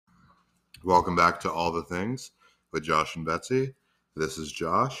Welcome back to All the Things with Josh and Betsy. This is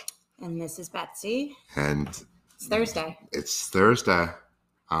Josh. And this is Betsy. And it's Thursday. It's Thursday.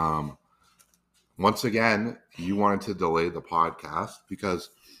 Once again, you wanted to delay the podcast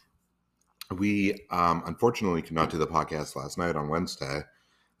because we unfortunately could not do the podcast last night on Wednesday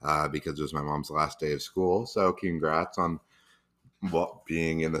because it was my mom's last day of school. So congrats on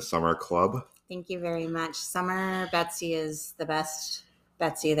being in the summer club. Thank you very much. Summer Betsy is the best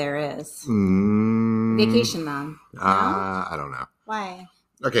Betsy there is. Vacation mom. No? I don't know. Why?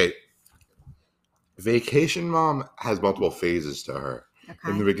 Okay. Vacation mom has multiple phases to her. Okay.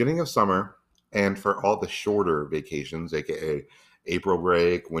 In the beginning of summer, and for all the shorter vacations, aka April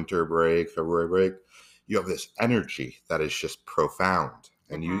break, winter break, February break, you have this energy that is just profound.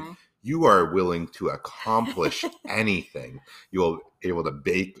 And you are willing to accomplish anything. You'll be able to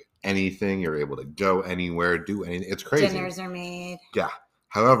bake anything. You're able to go anywhere, do anything. It's crazy. Dinners are made. Yeah.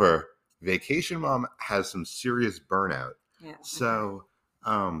 However, vacation mom has some serious burnout. Yeah. So,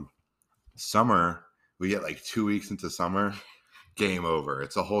 summer, we get like 2 weeks into summer, game over.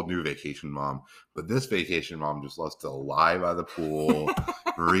 It's a whole new vacation mom. But this vacation mom just loves to lie by the pool,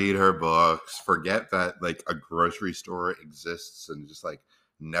 read her books, forget that like a grocery store exists and just like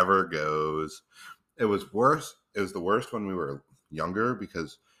never goes. It was worse. It was the worst when we were younger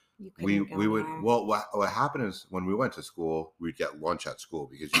because we would what happened is when we went to school we'd get lunch at school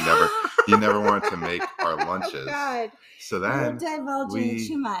because you never wanted to make our lunches. Oh God. So then we're divulging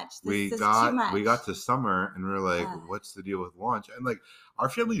too much. We got to summer and we were like, what's the deal with lunch? And like our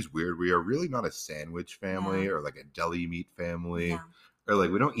family's weird. We are really not a sandwich family or like a deli meat family or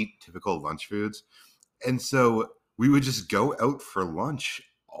like we don't eat typical lunch foods. And so we would just go out for lunch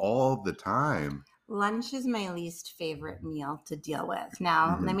all the time. Lunch is my least favorite meal to deal with.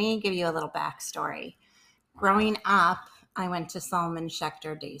 Now, let me give you a little backstory. Growing up, I went to Solomon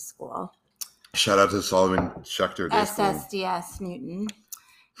Schechter Day School. Shout out to Solomon Schechter Day School. SSDS Newton.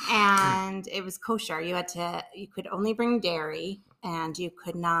 And it was kosher. You could only bring dairy and you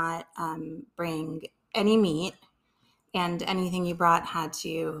could not bring any meat, and anything you brought had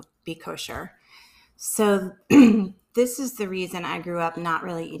to be kosher. So this is the reason I grew up not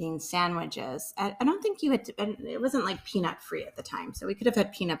really eating sandwiches. I don't think it wasn't like peanut free at the time. So we could have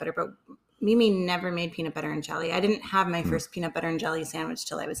had peanut butter, but Mimi never made peanut butter and jelly. I didn't have my first peanut butter and jelly sandwich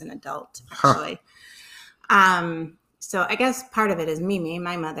till I was an adult, actually. So I guess part of it is Mimi,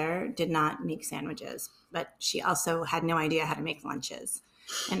 my mother, did not make sandwiches, but she also had no idea how to make lunches.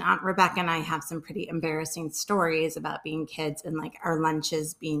 And Aunt Rebecca and I have some pretty embarrassing stories about being kids and like our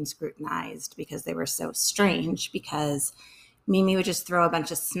lunches being scrutinized because they were so strange, because Mimi would just throw a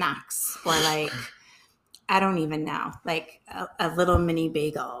bunch of snacks or like, I don't even know, like a little mini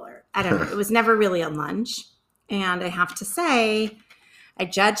bagel or I don't know. It was never really a lunch. And I have to say, I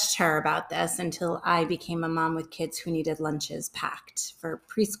judged her about this until I became a mom with kids who needed lunches packed for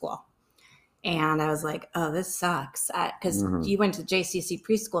preschool. And I was like, oh, this sucks. Because you went to JCC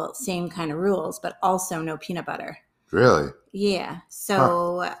preschool, same kind of rules, but also no peanut butter. Really? Yeah.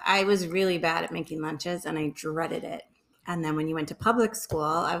 So I was really bad at making lunches and I dreaded it. And then when you went to public school,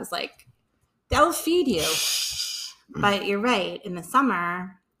 I was like, they'll feed you. But you're right. In the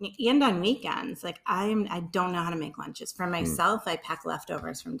summer and on weekends, like I don't know how to make lunches. For myself, I pack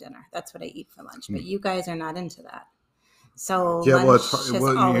leftovers from dinner. That's what I eat for lunch. But you guys are not into that. So yeah,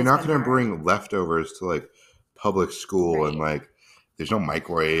 you're not going to bring leftovers to like public school and like there's no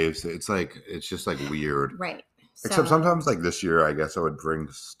microwaves. It's just like weird. Right. Except sometimes like this year, I guess I would bring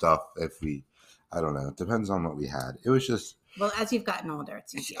stuff I don't know. It depends on what we had. It was just. Well, as you've gotten older,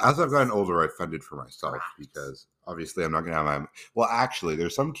 it's easier. As I've gotten older, I fended for myself because obviously I'm not going to have well, actually,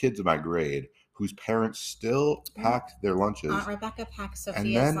 there's some kids in my grade whose parents still packed their lunches. Aunt Rebecca packs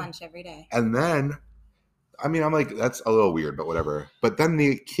Sophia's lunch every day. And then, I mean, I'm like, that's a little weird, but whatever. But then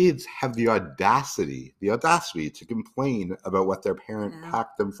the kids have the audacity to complain about what their parent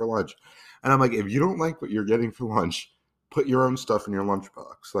packed them for lunch. And I'm like, if you don't like what you're getting for lunch, put your own stuff in your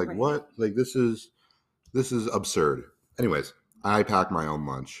lunchbox. Like what? Like this is absurd. Anyways, I pack my own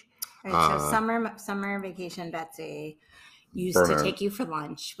lunch. All right, so summer vacation Betsy used to take you for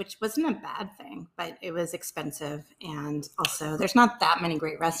lunch, which wasn't a bad thing, but it was expensive. And also there's not that many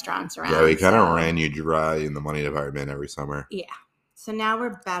great restaurants around. Yeah, we kind of ran you dry in the money department every summer. Yeah. So now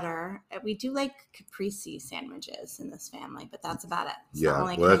we're better. We do like caprese sandwiches in this family, but that's about it. It's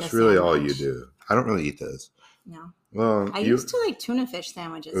well, that's really all you do. I don't really eat those. No. Well, I used to like tuna fish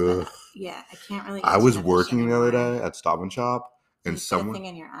sandwiches, but I can't really eat I was working the other day at Stop and Shop, and someone thing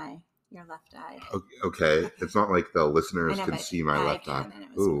in your eye. Your left eye. Okay. It's not like the listeners can see my left eye.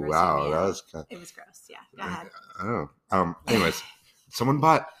 Ooh, wow. That was it was gross. Yeah. Go ahead. Oh. Anyways, someone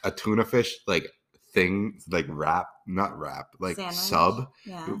bought a tuna fish like thing, like not wrap, like Sandwich? sub,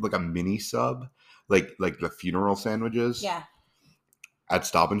 Yeah. like a mini sub, like the funeral sandwiches. Yeah. At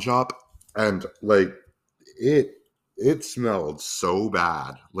Stop and Shop, and like it smelled so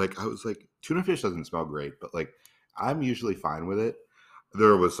bad. Like I was like, tuna fish doesn't smell great, but like I'm usually fine with it.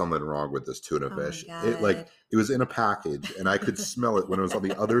 There was something wrong with this tuna Oh fish. my It God. it was in a package, and I could smell it when it was on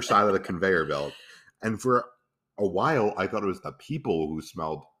the other side of the conveyor belt. And for a while, I thought it was the people who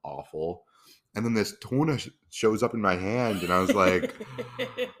smelled awful. And then this tuna shows up in my hand, and I was like,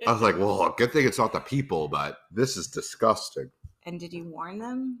 well, good thing it's not the people, but this is disgusting. And did you warn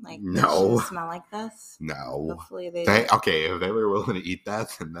them? Like, No. it shouldn't smell like this? No. Hopefully they Okay, if they were willing to eat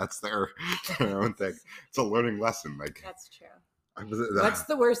that, then that's their own thing. It's a learning lesson. Like, That's true. What's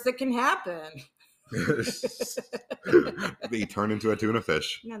the worst that can happen? They turn into a tuna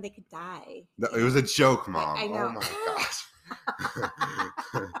fish. No, they could die. No, it was a joke, Mom. I know. Oh my gosh.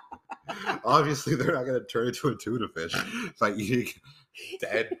 Obviously, they're not going to turn into a tuna fish by eating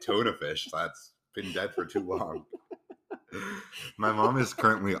dead tuna fish that's been dead for too long. My mom is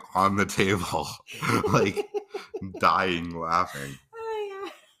currently on the table, like dying laughing. Oh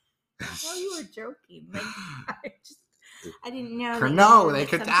yeah. Oh, you were joking. Like, I didn't know. No, they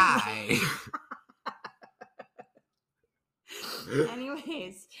could die.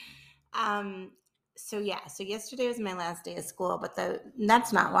 Anyways, so yesterday was my last day of school, but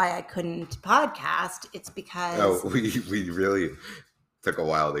that's not why I couldn't podcast. It's because we really took a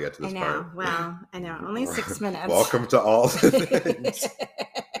while to get to this part. Well, I know. Only 6 minutes. Welcome to All the Things.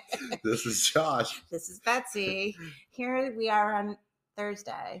 This is Josh. This is Betsy. Here we are on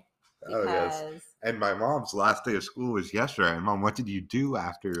Thursday. Yes. And my mom's last day of school was yesterday. And Mom, what did you do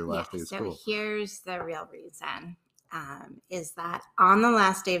after your last day of school? So here's the real reason. Is that on the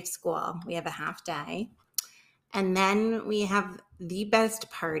last day of school, we have a half day. And then we have the best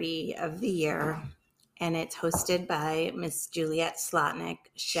party of the year. And it's hosted by Miss Juliet Slotnick.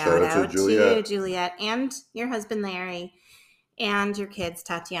 Shout out to you, Juliet, and your husband, Larry, and your kids,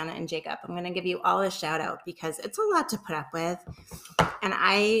 Tatiana and Jacob. I'm going to give you all a shout out because it's a lot to put up with. And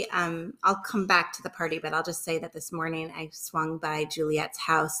I'll come back to the party, but I'll just say that this morning I swung by Juliet's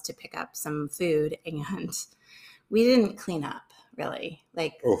house to pick up some food, and we didn't clean up, really.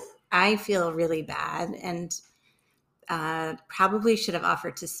 Like, oof. I feel really bad, and probably should have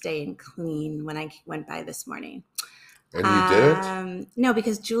offered to stay and clean when I went by this morning. And you didn't? No,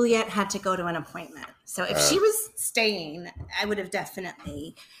 because Juliet had to go to an appointment. So if she was staying, I would have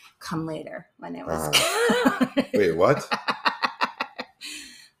definitely come later when it was. Wait, what?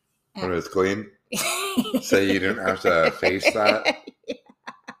 When it was clean? So you didn't have to face that? Yeah.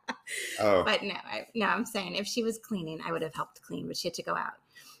 Oh. But no, I'm saying if she was cleaning, I would have helped clean, but she had to go out.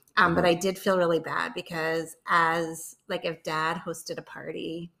 But I did feel really bad because if Dad hosted a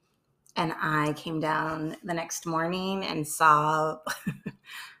party and I came down the next morning and saw,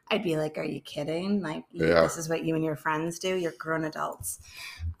 I'd be like, are you kidding? Like, this is what you and your friends do? You're grown adults.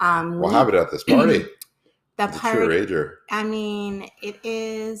 What happened at this party? The party, rager. I mean, it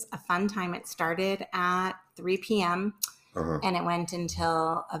is a fun time. It started at 3 p.m. And it went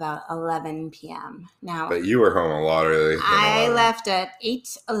until about 11 p.m. Now, but you were home a lot early. I left at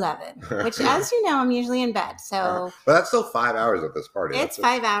 8:11, which, as you know, I'm usually in bed. So, but that's still 5 hours at this party. It's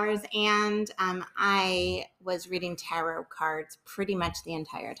 5 hours, and I was reading tarot cards pretty much the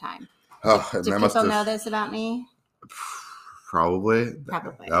entire time. Do people know this about me? Probably.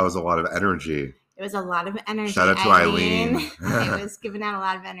 That was a lot of energy. It was a lot of energy. Shout out to Eileen. It was giving out a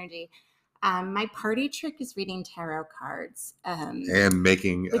lot of energy. My party trick is reading tarot cards. And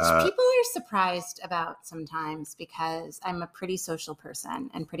making... which people are surprised about sometimes because I'm a pretty social person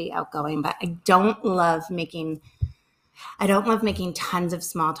and pretty outgoing, but I don't love making tons of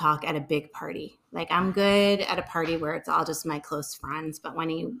small talk at a big party. Like, I'm good at a party where it's all just my close friends, but when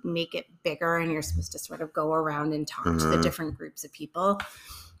you make it bigger and you're supposed to sort of go around and talk to the different groups of people,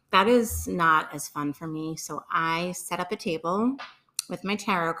 that is not as fun for me. So I set up a table with my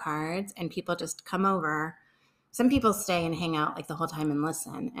tarot cards and people just come over. Some people stay and hang out like the whole time and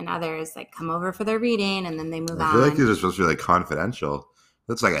listen, and others like come over for their reading and then they move on. I feel like these are supposed to be like confidential.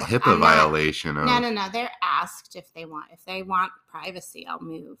 That's like a HIPAA violation. No. They're asked if they want privacy, I'll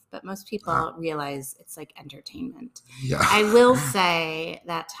move. But most people realize it's like entertainment. Yeah. I will say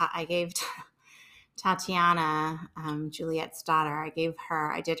that I gave Tatiana, Juliet's daughter, I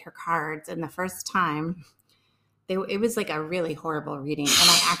did her cards, and the first time it was like a really horrible reading. And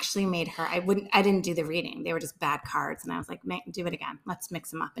I actually made her, I didn't do the reading. They were just bad cards. And I was like, do it again. Let's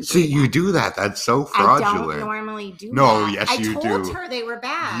mix them up. And See, you do that. That's so fraudulent. I don't normally do no, that. yes, you do. I told her they were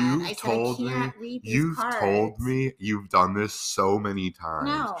bad. I said, I can't read these cards. You've told me you've done this so many times.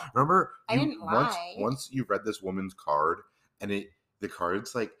 No. Remember? I didn't lie. Once you read this woman's card and the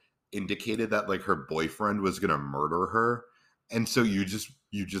cards like indicated that like her boyfriend was going to murder her. And so you just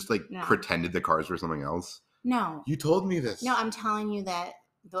like pretended the cards were something else. No. You told me this. No, I'm telling you that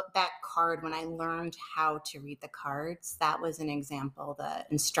that card, when I learned how to read the cards, that was an example the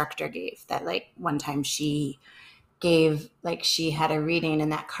instructor gave. That like one time she gave, like she had a reading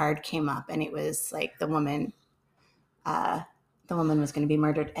and that card came up and it was like the woman was going to be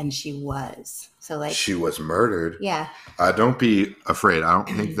murdered, and she was. So like she was murdered. Yeah. Don't be afraid. I don't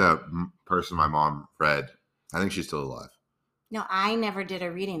think the person my mom read, I think she's still alive. No, I never did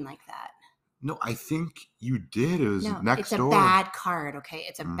a reading like that. No, I think you did. It was next door. It's a bad card, okay?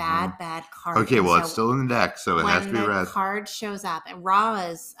 It's a bad card. Okay, well, it's still in the deck, so it has to be read. When the card shows up, and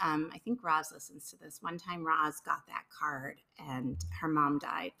Roz, I think Roz listens to this. One time Roz got that card, and her mom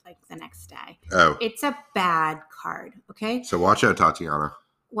died, like, the next day. Oh. It's a bad card, okay? So watch out, Tatiana.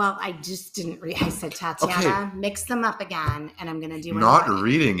 Well, I just didn't read. I said, Tatiana, mix them up again, and I'm going to do one. Not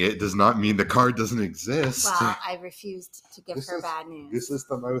reading it does not mean the card doesn't exist. Well, I refused to give her bad news. This is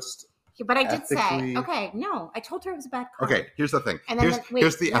the most... But I did say, okay, no, I told her it was a bad card. Okay, here's the thing. And then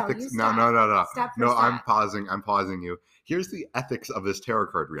here's the ethics. No. Stop. I'm pausing you. Here's the ethics of this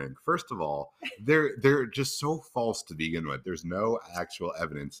tarot card reading. First of all, they're just so false to begin with. There's no actual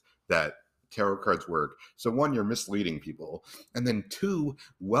evidence that tarot cards work. So one, you're misleading people. And then two,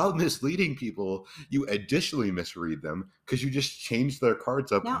 while misleading people, you additionally misread them because you just changed their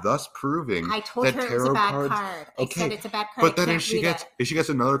cards up, thus proving I told that her tarot it was a bad cards, card. Okay, I said it's a bad card. But then if she gets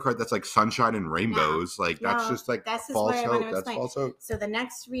another card that's like sunshine and rainbows, that's just like false hope. That's false hope. So the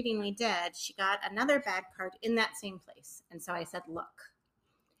next reading we did, she got another bad card in that same place. And so I said, look,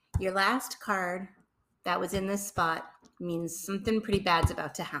 your last card that was in this spot means something pretty bad's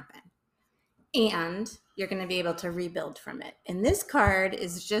about to happen. And you're going to be able to rebuild from it. And this card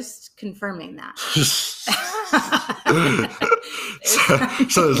is just confirming that.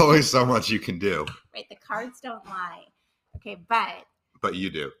 so there's only so much you can do. Right. The cards don't lie. Okay. But you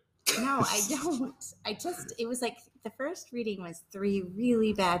do. No, I don't. It was like the first reading was 3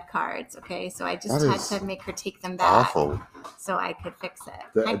 really bad cards. Okay. So I just had to make her take them back. Awful. So I could fix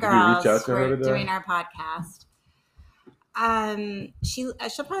it. Hi, girls. Did you reach out to her we're today? Doing our podcast. She'll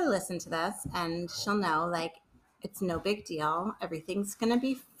probably listen to this and she'll know, like, it's no big deal. Everything's gonna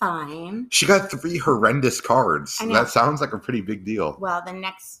be fine. She got 3 horrendous cards. That sounds like a pretty big deal. Well, the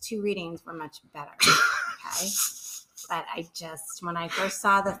next 2 readings were much better. Okay. But when I first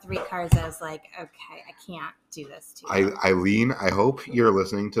saw the 3 cards, I was like, okay, I can't do this to you. Eileen, I hope you're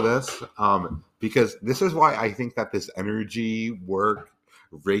listening to this. Because this is why I think that this energy work,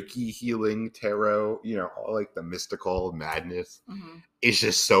 Reiki healing, tarot, all like the mystical madness is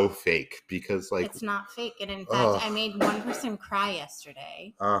just so fake because like it's not fake. And in fact, I made one person cry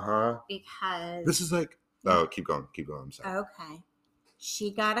yesterday. Because this is like keep going. I'm sorry. Okay.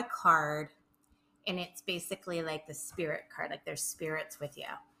 She got a card and it's basically like the spirit card, like there's spirits with you.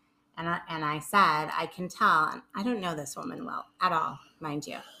 And I said, I can tell, and I don't know this woman well at all, mind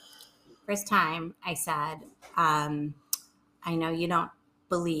you. First time I said, I know you don't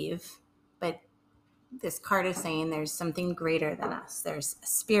believe, but this card is saying there's something greater than us. There's a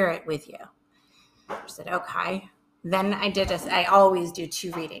spirit with you. I said, okay. Then I always do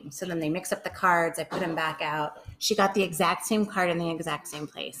 2 readings. So then they mix up the cards. I put them back out. She got the exact same card in the exact same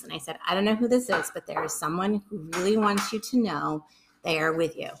place. And I said, I don't know who this is, but there is someone who really wants you to know they are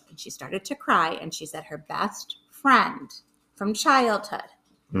with you. And she started to cry. And she said her best friend from childhood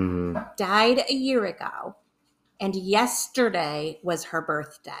died a year ago. And yesterday was her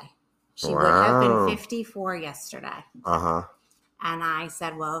birthday. She would have been 54 yesterday. And I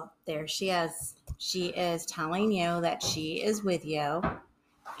said, well, there she is. She is telling you that she is with you.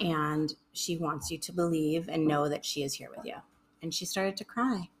 And she wants you to believe and know that she is here with you. And she started to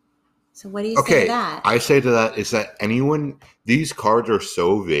cry. So what do you say to that? I say to that is that these cards are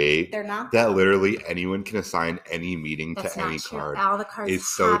so vague that literally anyone can assign any meaning to any card. All the cards it's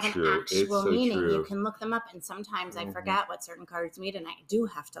so have true. an actual It's so meaning. true. You can look them up, and sometimes I forget what certain cards mean, and I do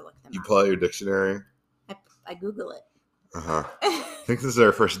have to look them up. You pull out your dictionary? I Google it. I think this is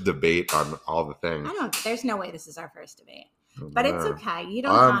our first debate on all the things. There's no way this is our first debate. But it's okay. You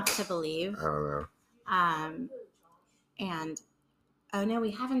don't have to believe. I don't know. And oh no,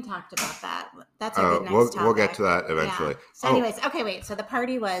 we haven't talked about that. That's a good next topic. We'll get to that eventually. Yeah. So anyways, okay, wait. So the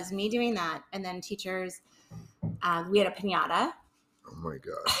party was me doing that, and then teachers We had a pinata. Oh my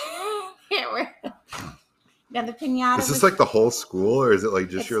gosh. Now the pinata Is this was, like the whole school, or is it like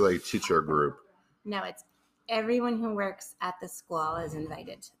just your like teacher group? no, it's everyone who works at the school is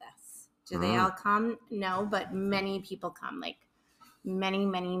invited to this. Do they all come? No, but many people come. Like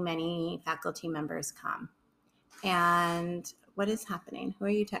many faculty members come. And what is happening? Who are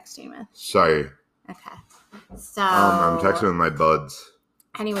you texting with? Sorry. Okay. So I'm texting with my buds.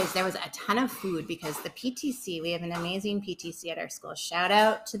 anyways, there was a ton of food because the PTC, we have an amazing PTC at our school. Shout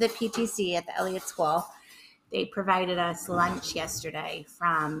out to the PTC at the Elliott School. They provided us lunch yesterday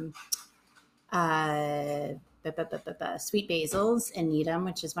from Sweet Basil's in Needham,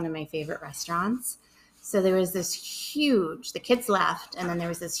 which is one of my favorite restaurants. So there was this huge, the kids left, and then there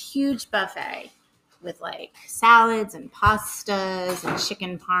was this huge buffet with like salads and pastas and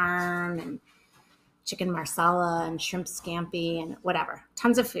chicken parm and chicken marsala and shrimp scampi and whatever.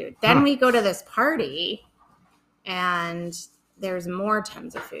 Tons of food. Then we go to this party and there's more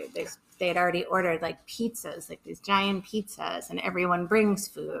tons of food. They had already ordered like pizzas, like these giant pizzas, and everyone brings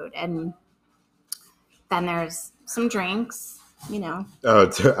food. And then there's some drinks, you know. Oh,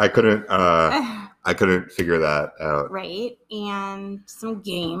 I couldn't figure that out. Right. And some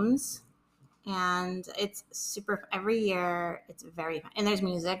games. And it's super, every year it's very fun. And there's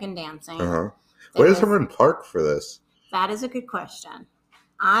music and dancing. Where does everyone park for this? That is a good question.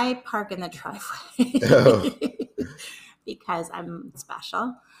 I park in the driveway because I'm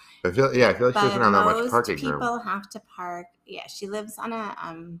special. I feel like she doesn't have that much parking room. Most people room. have to park. Yeah, she lives on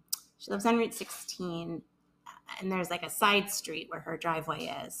Route 16, and there's like a side street where her driveway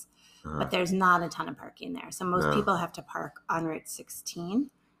is, but there's not a ton of parking there. So most people have to park on Route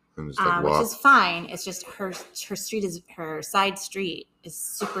 16. Which is fine. It's just her side street is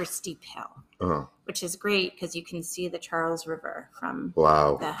super steep hill, which is great because you can see the Charles River from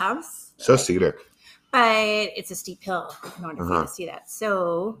the house. So scenic. But it's a steep hill in order for you to see that.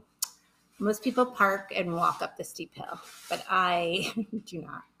 So most people park and walk up the steep hill, but I do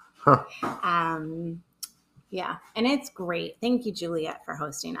not. Yeah, and it's great. Thank you, Juliet, for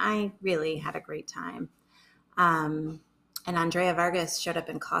hosting. I really had a great time. And Andrea Vargas showed up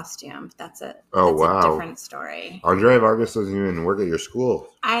in costume. That's a different story. Andrea Vargas doesn't even work at your school.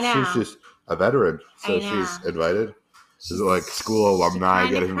 I know. She's just a veteran, so she's invited. Is it like school alumni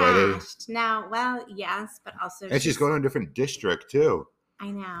getting invited? No, well, yes, but also and she's going to a different district too.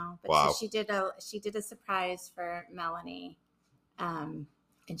 I know, but so she did a surprise for Melanie, and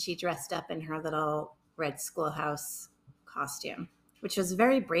she dressed up in her little red schoolhouse costume, which was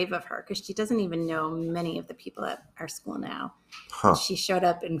very brave of her because she doesn't even know many of the people at our school now. She showed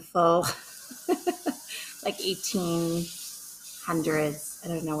up in full, like 1800s. I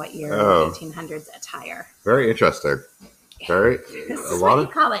don't know what year, 1800s attire. Very interesting. This is what you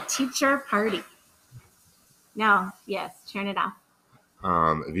call a teacher party. No, yes, turn it off.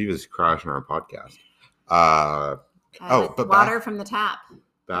 Aviva's crashing our podcast. But water from the tap.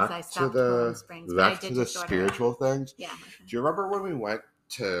 Back to the spiritual things. Yeah. Do you remember when we went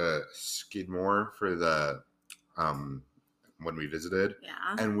to Skidmore for the when we visited?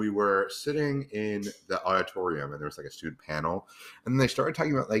 Yeah. And we were sitting in the auditorium, and there was like a student panel, and they started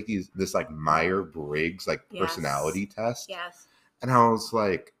talking about like this like Myers-Briggs like personality test. Yes. And I was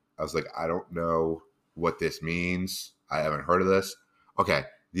like, I don't know what this means. I haven't heard of this. Okay,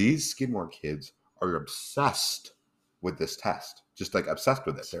 these Skidmore kids are obsessed with this test. Just like obsessed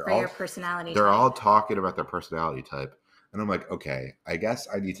with it. Your personality They're type. all talking about their personality type. And I'm like, okay, I guess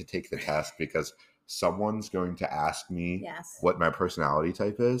I need to take the test because someone's going to ask me what my personality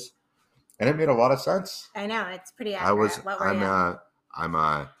type is. And it made a lot of sense. I know, it's pretty accurate. I'm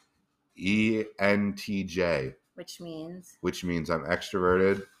a ENTJ. Which means I'm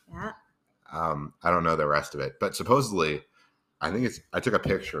extroverted. Yeah. I don't know the rest of it. But supposedly, I took a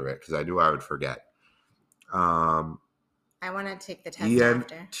picture of it because I knew I would forget. I want to take the test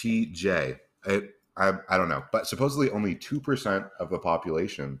after. ENTJ. I don't know. But supposedly only 2% of the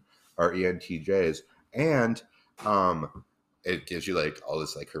population are ENTJs. And it gives you like all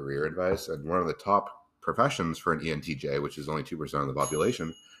this like career advice. And one of the top professions for an ENTJ, which is only 2% of the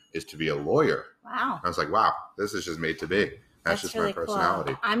population, is to be a lawyer. Wow. I was like, wow, this is just made to be. That's just really my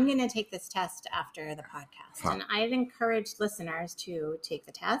personality. Cool. I'm going to take this test after the podcast. And I'd encourage listeners to take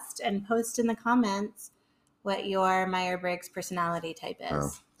the test and post in the comments what your Myers-Briggs personality type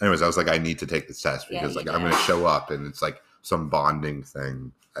is. Anyways, I was like, I need to take this test because I'm going to show up and it's like some bonding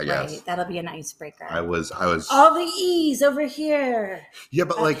thing, I guess. Right. That'll be an icebreaker. I was all the E's over here. Yeah,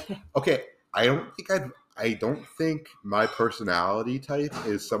 but I don't think my personality type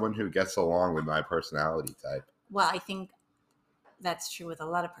is someone who gets along with my personality type. Well, I think that's true with a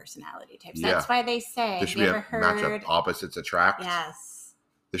lot of personality types. Yeah. That's why they say, There should have be you a ever match heard? of opposites attract. Yes.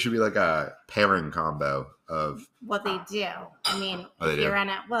 There should be like a pairing combo of. Well, they do. I mean, if you're on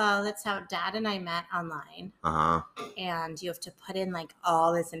it, well, that's how Dad and I met online. And you have to put in like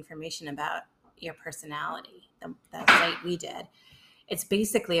all this information about your personality. The site we did. It's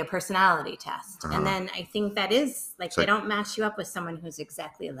basically a personality test. And then I think that is like they don't match you up with someone who's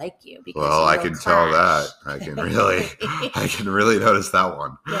exactly like you. Because well, I can tell that. I can really notice that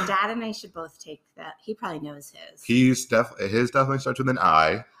one. Yeah, Dad and I should both take that. He probably knows his. His definitely starts with an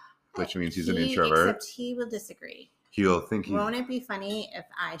I, which means he's an introvert. Except he will disagree. He'll think he. Won't it be funny if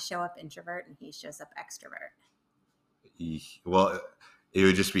I show up introvert and he shows up extrovert? Well, it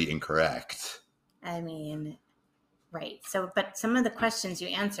would just be incorrect. I mean, right. So, but some of the questions you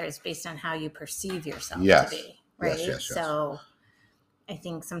answer is based on how you perceive yourself to be, right? Yes. So I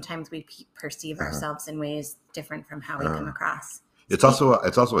think sometimes we perceive ourselves in ways different from how we come across. It's also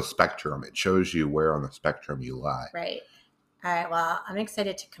a spectrum. It shows you where on the spectrum you lie. Right. All right. Well, I'm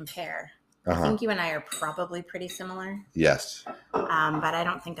excited to compare. I think you and I are probably pretty similar. Yes. But I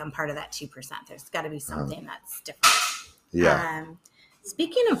don't think I'm part of that 2%. There's got to be something that's different. Yeah.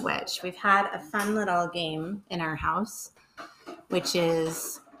 Speaking of which, we've had a fun little game in our house, which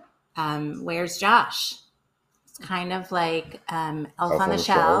is Where's Josh? It's kind of like Elf on the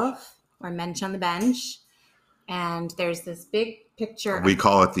Shelf or Mensch on the Bench. And there's this big picture. We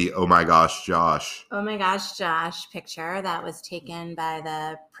call it the Oh My Gosh Josh. Oh My Gosh Josh picture that was taken by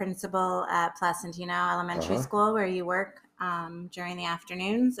the principal at Placentino Elementary School where you work during the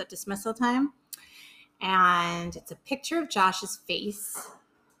afternoons at dismissal time. And it's a picture of Josh's face,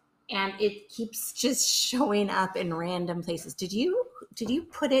 and it keeps just showing up in random places. Did you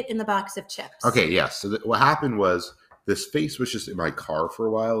put it in the box of chips? Okay, yes. So what happened was this face was just in my car for a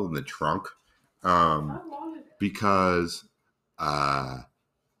while in the trunk, because I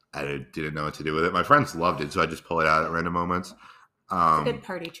didn't know what to do with it. My friends loved it, so I just pull it out at random moments. It's a good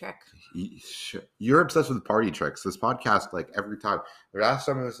party trick. You're obsessed with party tricks. This podcast, like every time, there are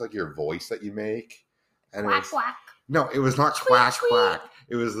some of it's like your voice that you make. And quack, quack. No, it was not quack, quack.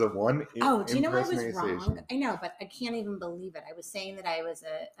 It was the one. Do you know I was wrong? I know, but I can't even believe it. I was saying that I was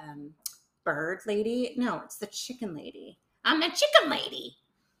a bird lady. No, it's the chicken lady. I'm the chicken lady.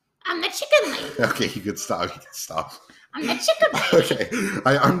 Okay, you could stop. I'm the chicken lady. Okay,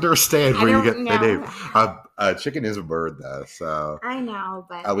 I understand where you get the name. A chicken is a bird, though, so. I know,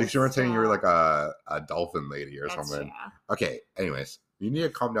 but. At least you weren't saying you were like a dolphin lady or something. True. Okay, anyways. You need to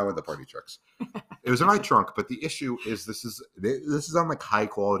calm down with the party tricks. It was in my trunk, but the issue is this is on like high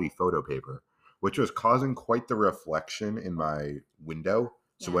quality photo paper, which was causing quite the reflection in my window.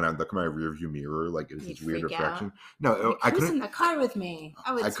 So when I look in my rearview mirror, like it was this weird reflection. Out. No, I couldn't. Who's in the car with me?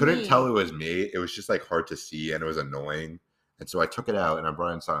 Oh, it's I couldn't me. tell it was me. It was just like hard to see, and it was annoying. And so I took it out, and I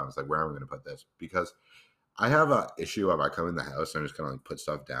brought it inside. I was like, "Where am I going to put this?" Because I have a issue of I come in the house and I just kind of like put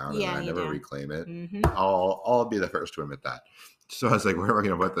stuff down, and I never reclaim it. Mm-hmm. I'll be the first to admit that. So I was like, where am I going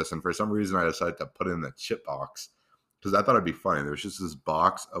to put this? And for some reason, I decided to put it in the chip box because I thought it'd be funny. There was just this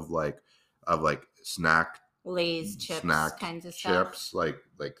box of Lay's chips, kinds of chips, stuff.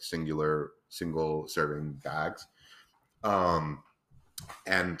 like single serving bags. And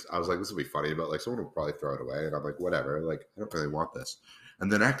I was like, this will be funny, but like someone will probably throw it away. And I'm like, whatever. Like, I don't really want this.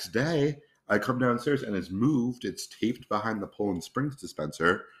 And the next day, I come downstairs and it's moved. It's taped behind the Poland Springs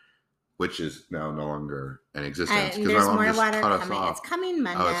dispenser, which is now no longer in existence. There's more water coming. It's coming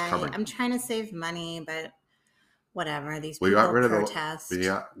Monday. Oh, it's coming. I'm trying to save money, but whatever. These we people got rid protest.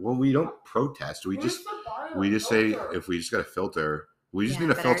 Of well, we don't protest. We just say if we just got a filter, we just need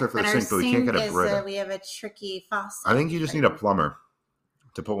a filter for the sink, but we can't get a Brita. We have a tricky faucet. I think you just need a plumber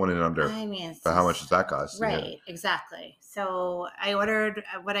to put one in under. I mean, but how much does that cost? Right, exactly. So I ordered.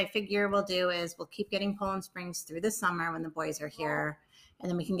 What I figure we'll do is we'll keep getting Poland Springs through the summer when the boys are here. And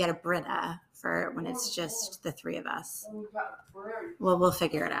then we can get a Brita for when it's just the three of us. Well, we'll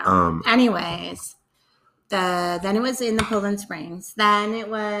figure it out. Anyways, then it was in the Poland Springs. Then it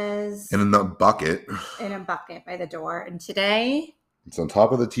was in a bucket. In a bucket by the door. And today it's on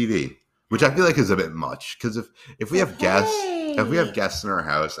top of the TV, which I feel like is a bit much because if we have guests in our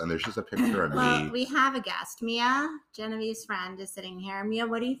house and there's just a picture of me. We have a guest. Mia, Genevieve's friend, is sitting here. Mia,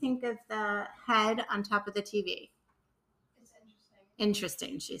 what do you think of the head on top of the TV?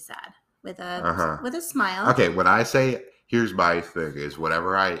 Interesting, she said, with a smile. Okay, when I say here's my thing is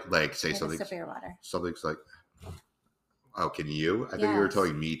whenever I like say something's like, oh, can you? I think you were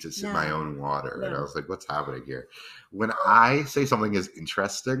telling me to sip my own water, and I was like, what's happening here? When I say something is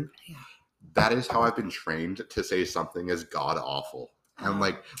interesting, that is how I've been trained to say something is god awful. And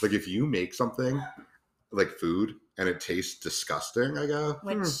like if you make something like food and it tastes disgusting, I go,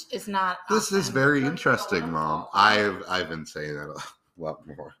 Which is not. This is awesome. very interesting, Mom. I've been saying that a lot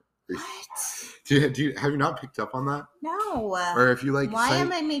more. What? Have you not picked up on that? No. Or if you like, why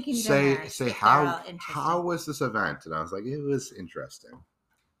am I making dinner? Say how was this event? And I was like, it was interesting.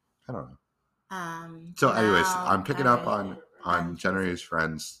 I don't know. So, anyways, I'm picking up on Jenny's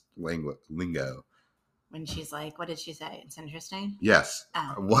friend's lingo. When she's like, what did she say? It's interesting? Yes.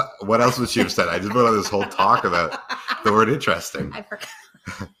 Oh. What else would she have said? I just went on this whole talk about the word interesting. I forgot.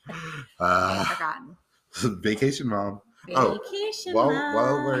 I've forgotten. Vacation mom. Vacation mom.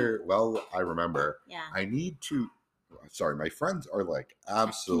 I remember. Yeah. I need to. Sorry, my friends are like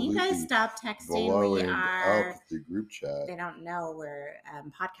absolutely. Can you guys stop texting? Blowing we are up the group chat. They don't know we're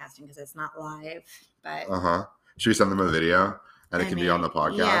podcasting because it's not live. But should we send them a video and it can be on the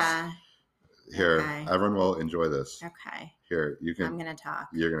podcast? Yeah. Here, everyone will enjoy this. Okay. Here, you can. I'm gonna talk.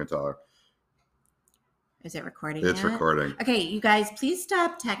 You're gonna tell her. Is it recording? It's recording. Okay, you guys, please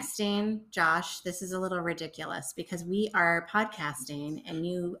stop texting Josh. This is a little ridiculous because we are podcasting and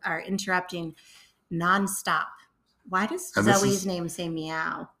you are interrupting nonstop. Why does Zoe's name say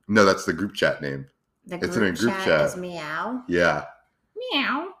meow? No, that's the group chat name. It's in a group chat. Is meow? Yeah.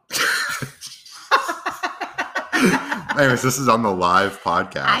 Meow. Anyways, this is on the live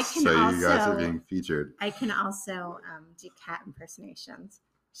podcast, you guys are being featured. I can also do cat impersonations.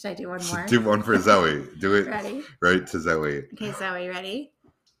 Should I do one more? Do one for Zoe. Do it. Ready? Right to Zoe. Okay, Zoe, ready?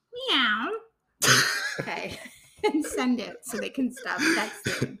 Meow. Okay. And send it so they can stop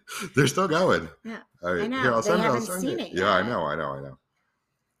texting. They're still going. Yeah. All right. I know. Here, I'll send seen it yet. Yeah, I know.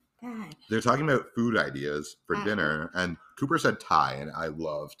 God. They're talking about food ideas for dinner, and Cooper said Thai, and I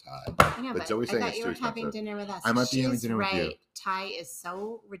love Thai. I know, but Zoe's saying it's too expensive. Having dinner with us. I might be having dinner with you. Thai is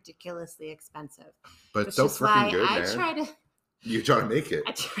so ridiculously expensive. But it's so freaking good, man. You try to make it.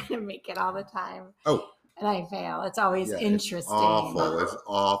 I try to make it all the time. Oh. And I fail. It's always interesting. It's awful. It's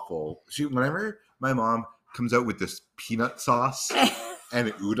awful. Whenever my mom comes out with this peanut sauce and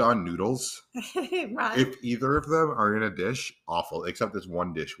udon noodles, right. If either of them are in a dish, awful. Except this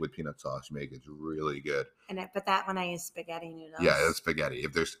one dish with peanut sauce you make, it's really good. But that when I use spaghetti noodles. Yeah, it's spaghetti.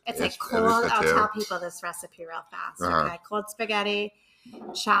 It's like cold. I'll tell people this recipe real fast. Okay, cold spaghetti.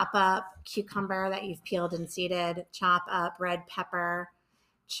 Chop up cucumber that you've peeled and seeded. Chop up red pepper.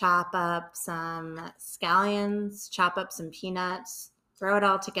 Chop up some scallions. Chop up some peanuts. Throw it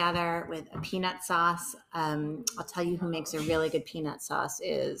all together with a peanut sauce. I'll tell you who makes a really good peanut sauce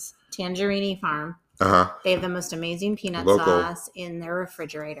is Tangerine Farm. They have the most amazing peanut sauce in their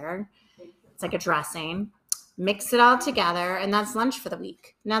refrigerator. It's like a dressing. Mix it all together, and that's lunch for the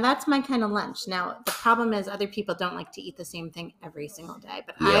week. Now, that's my kind of lunch. Now, the problem is other people don't like to eat the same thing every single day.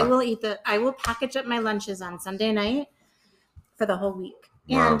 But I will package up my lunches on Sunday night for the whole week.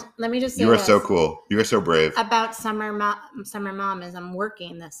 Wow. And let me just say you are so cool. You are so brave. About summer mom is I'm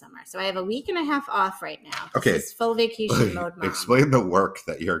working this summer. So I have a week and a half off right now. Okay. This is full vacation mode mom. Explain the work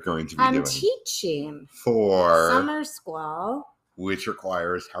that you're going to be doing. I'm teaching. For summer school. Which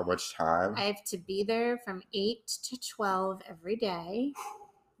requires how much time? I have to be there from 8 to 12 every day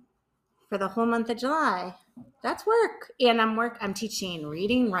for the whole month of July. That's work. And I'm teaching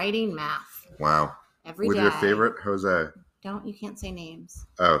reading, writing, math. Wow. Every day. With your favorite Jose? You can't say names.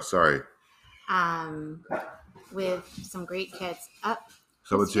 Oh, sorry. With some great kids.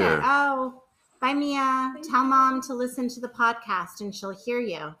 So what's your... Oh, bye, Mia. Tell Mom to listen to the podcast and she'll hear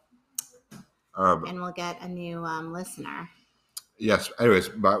you. And we'll get a new listener. Yes.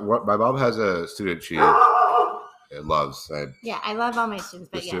 Anyways, my mom has a student she loves. I love all my students,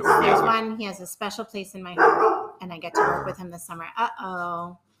 but yes, there's one. He has a special place in my heart, and I get to work with him this summer.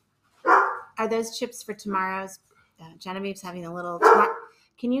 Uh-oh. Are those chips for tomorrow's? Genevieve's having a little...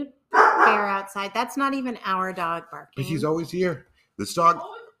 Can you bear outside? That's not even our dog barking. But he's always here. This dog...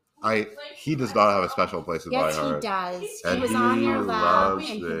 he does not have a special place in my heart. Yes, he does. He was on your lap, and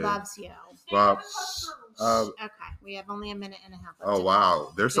he loves you. Well... okay, we have only a minute and a half. Oh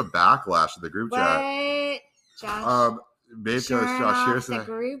wow, there's some backlash in the group chat. Wait, Josh. Babe goes, Josh, here's the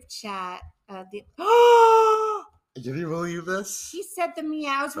group chat. Can you believe this? She said the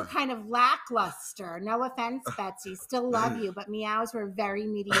meows were kind of lackluster. No offense, Betsy. Still love you, but meows were very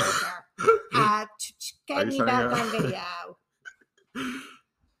mediocre. Get me back on video.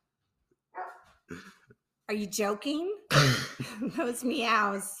 Are you joking? Those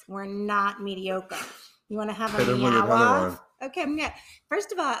meows were not mediocre. You want to have a meow off? Okay,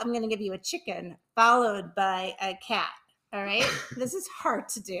 first of all, I'm going to give you a chicken followed by a cat. All right? This is hard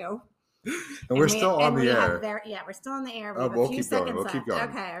to do. And we're still on the air. We're still on the air. We'll keep going. We'll keep going.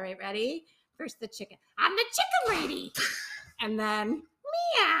 Okay, all right, ready? First the chicken. I'm the chicken lady. And then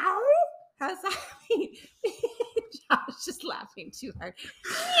meow. How's that mean? Josh is laughing too hard.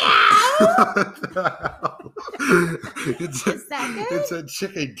 What the hell? Is that good? It's a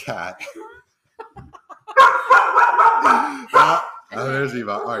chicken cat. There's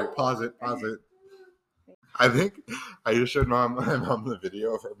Eva. All right, pause it. I think I just showed my mom the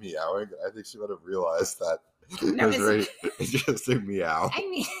video of her meowing. I think she would have realized that No, it's just a meow. I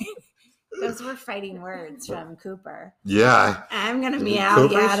mean, those were fighting words from Cooper. Yeah. I'm going to meow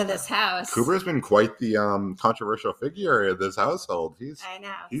you out of this house. Cooper's been quite the controversial figure in this household. I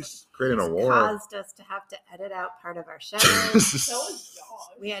know. He's creating a war. Caused us to have to edit out part of our show.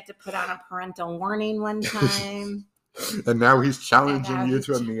 We had to put on a parental warning one time. And now he's challenging you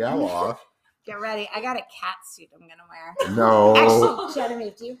to a meow off. Get ready. I got a cat suit I'm going to wear. No. Actually,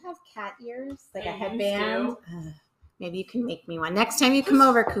 Genevieve, do you have cat ears? Like a headband? Maybe you can make me one. Next time you come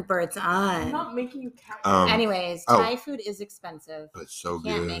over, Cooper, it's on. I'm not making you cat. Anyways, Thai food is expensive. But it's so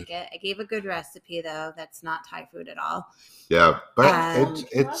Can't good. make it. I gave a good recipe, though. That's not Thai food at all. Yeah, but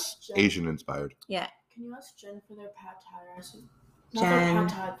it's Asian inspired. Yeah. Can you ask Jen for their pad thai recipe? Jen.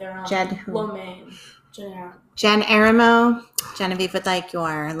 Not their pad thai. They're lo mein. Jen Aramo. Genevieve would like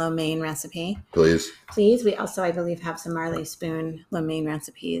your lo mein recipe. Please. We also, I believe, have some Marley Spoon lo mein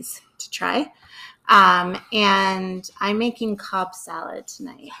recipes to try. And I'm making Cobb salad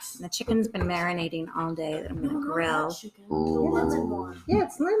tonight. Yes. The chicken's been marinating all day that I'm going to grill. Yeah,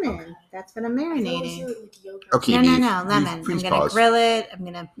 it's lemon. That's what I'm marinating. Okay, no, lemon. I'm going to grill it. I'm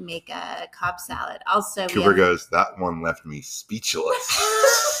going to make a Cobb salad. Also, Cooper goes, that one left me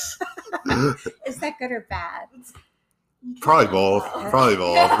speechless. Is that good or bad? Probably both.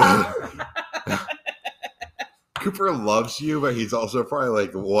 Cooper loves you, but he's also probably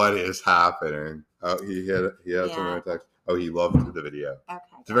like, what is happening? Oh, he had some text. Oh, he loved the video. Okay.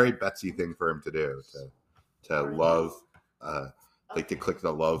 It's a very Betsy thing for him to do, to love, like to click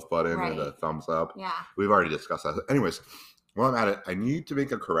the love button or the thumbs up. Yeah. We've already discussed that. Anyways, while I'm at it, I need to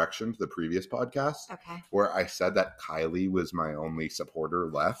make a correction to the previous podcast. Okay. Where I said that Kylie was my only supporter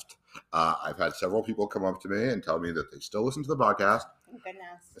left. I've had several people come up to me and tell me that they still listen to the podcast. Thank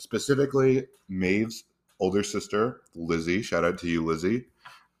goodness. Specifically, Maeve's older sister, Lizzie. Shout out to you, Lizzie.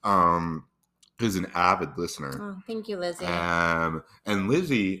 Who's an avid listener. Oh, thank you, Lizzie. And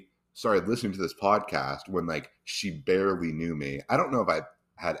Lizzie started listening to this podcast when she barely knew me. I don't know if I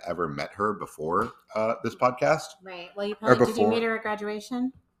had ever met her before this podcast. Right. Well, you probably did. You meet her at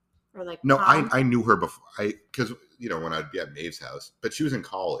graduation, or no? prom? I knew her before. Because when I'd be at Maeve's house, but she was in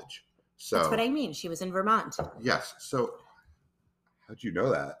college. So that's what I mean. She was in Vermont. Yes. So how'd you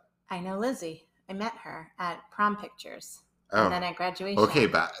know that? I know Lizzie. I met her at prom pictures. And then at graduation. Okay,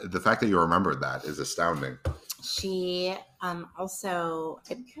 but the fact that you remembered that is astounding. She also,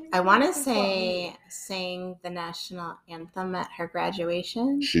 I want to say, sang the national anthem at her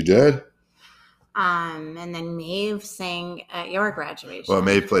graduation. She did? And then Maeve sang at your graduation. Well,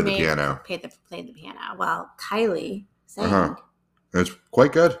 Maeve played the piano. Played the piano. Well, Kylie sang. It was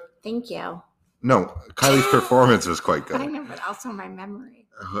quite good. Thank you. No, Kylie's performance was quite good. I know, but also my memory.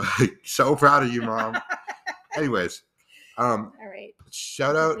 So proud of you, Mom. Anyways. All right.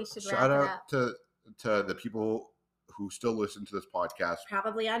 Shout out to the people who still listen to this podcast.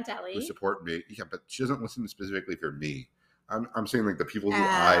 Probably on telly. Who support me. Yeah, but she doesn't listen specifically for me. I'm saying the people who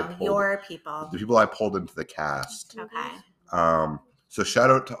the people I pulled into the cast. Okay. So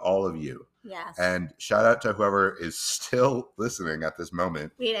shout out to all of you. Yes. And shout out to whoever is still listening at this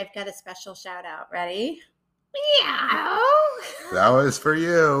moment. Wait, I've got a special shout out. Ready? Meow. That was for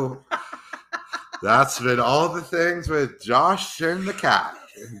you. That's been all the things with Josh and the cat.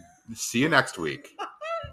 See you next week.